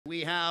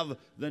we have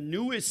the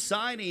newest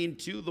signing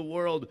to the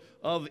world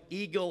of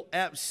Eagle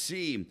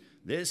FC.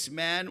 This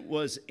man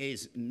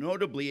is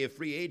notably a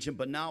free agent,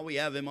 but now we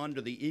have him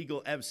under the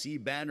Eagle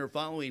FC banner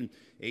following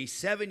a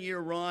 7-year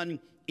run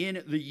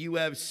in the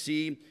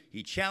UFC.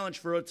 He challenged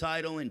for a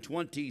title in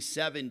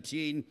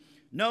 2017,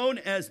 known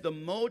as the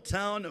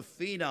Motown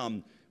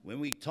Phenom. When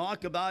we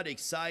talk about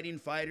exciting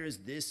fighters,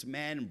 this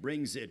man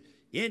brings it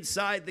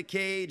inside the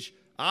cage,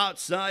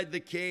 outside the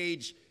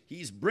cage.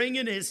 He's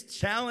bringing his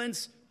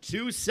talents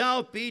to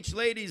South Beach,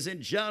 ladies and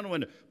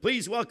gentlemen.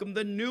 Please welcome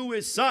the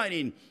newest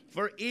signing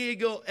for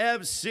Eagle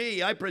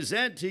FC. I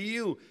present to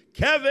you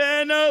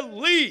Kevin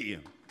Lee.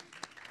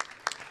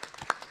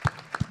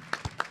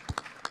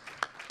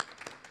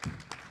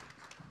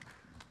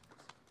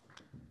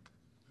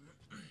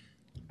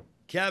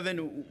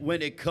 Kevin,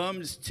 when it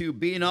comes to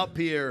being up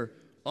here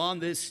on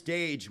this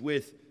stage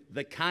with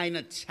the kind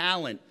of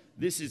talent,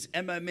 this is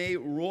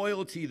MMA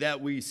royalty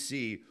that we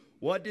see.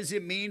 What does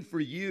it mean for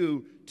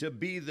you to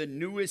be the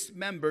newest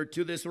member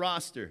to this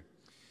roster?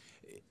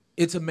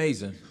 It's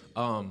amazing.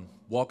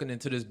 Walking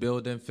into this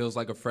building feels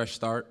like a fresh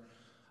start.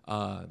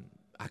 I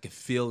can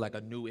feel like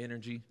a new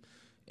energy.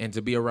 And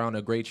to be around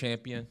a great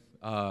champion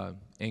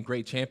and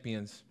great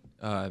champions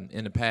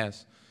in the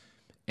past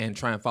and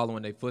try and follow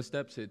in their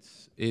footsteps,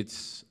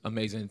 it's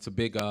amazing. It's a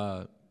big,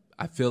 I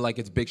feel like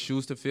it's big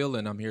shoes to fill,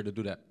 and I'm here to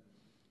do that.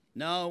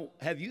 Now,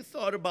 have you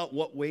thought about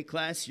what weight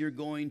class you're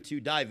going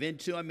to dive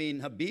into? I mean,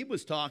 Khabib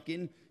was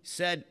talking,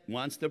 said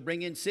wants to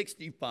bring in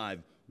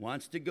 65,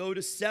 wants to go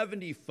to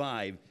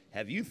 75.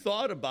 Have you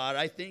thought about it?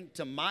 I think,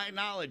 to my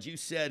knowledge, you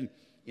said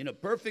in a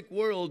perfect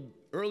world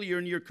earlier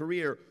in your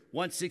career,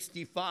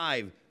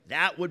 165,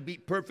 that would be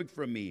perfect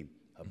for me.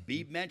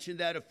 Khabib mentioned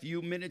that a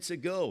few minutes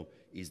ago.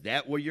 Is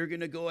that where you're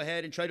going to go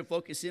ahead and try to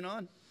focus in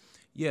on?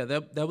 Yeah,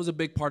 that was a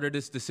big part of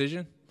this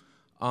decision.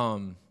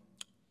 I'm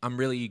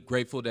really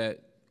grateful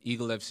that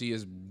Eagle FC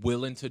is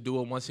willing to do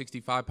a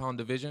 165-pound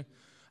division.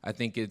 I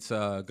think it's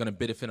going to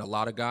benefit a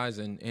lot of guys,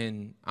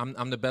 and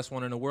I'm the best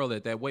one in the world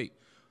at that weight.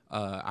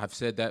 I've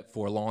said that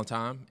for a long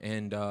time,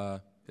 and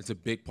it's a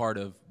big part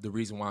of the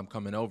reason why I'm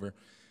coming over.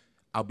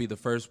 I'll be the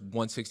first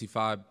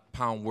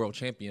 165-pound world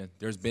champion.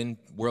 There's been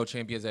world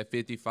champions at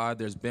 55.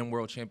 There's been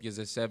world champions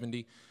at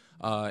 70,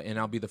 and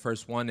I'll be the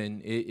first one,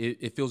 and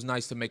it feels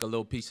nice to make a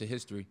little piece of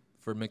history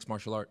for mixed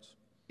martial arts.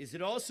 Is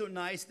it also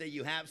nice that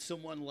you have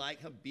someone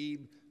like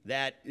Khabib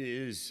that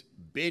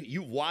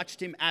you've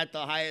watched him at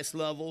the highest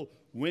level,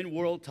 win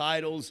world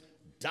titles,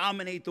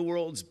 dominate the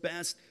world's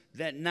best,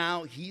 that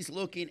now he's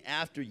looking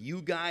after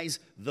you guys,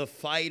 the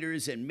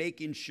fighters, and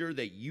making sure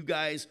that you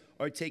guys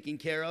are taken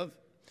care of?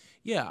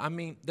 Yeah, I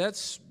mean,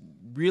 that's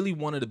really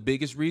one of the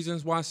biggest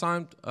reasons why I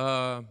signed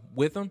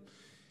with him.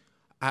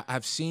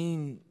 I've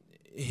seen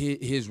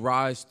his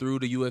rise through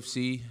the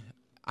UFC.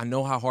 I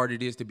know how hard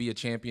it is to be a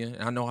champion,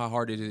 and I know how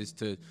hard it is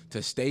to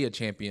stay a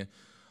champion.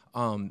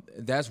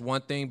 That's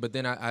one thing, but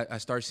then I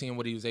start seeing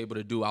what he was able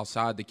to do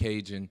outside the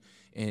cage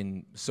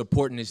and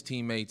supporting his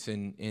teammates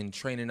and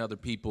training other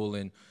people,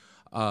 and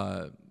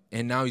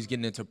now he's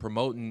getting into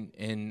promoting,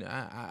 and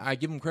I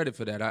give him credit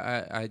for that.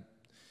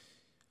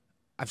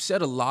 I've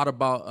said a lot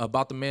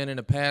about the man in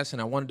the past,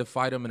 and I wanted to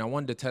fight him, and I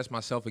wanted to test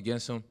myself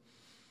against him.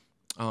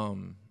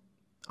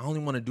 I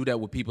only want to do that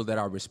with people that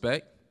I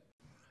respect,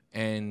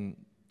 and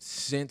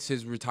since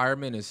his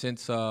retirement and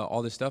since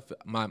all this stuff,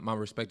 my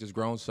respect has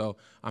grown, so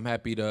I'm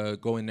happy to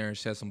go in there and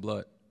shed some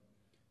blood.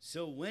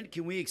 So when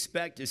can we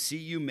expect to see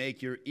you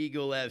make your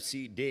Eagle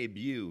FC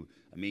debut?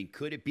 I mean,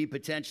 could it be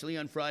potentially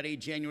on Friday,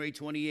 January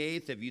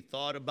 28th? Have you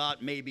thought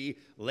about maybe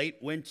late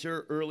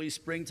winter, early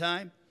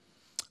springtime?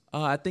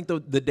 I think the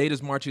date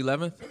is March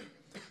 11th.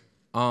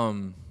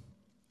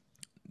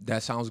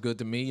 That sounds good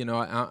to me. You know,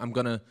 I'm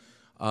going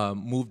to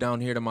move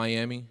down here to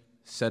Miami,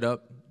 set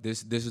up.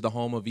 This is the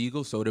home of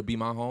Eagle, so it'll be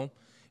my home.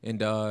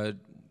 And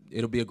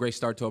it'll be a great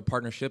start to a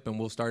partnership, and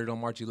we'll start it on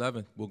March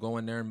 11th. We'll go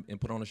in there and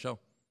put on a show.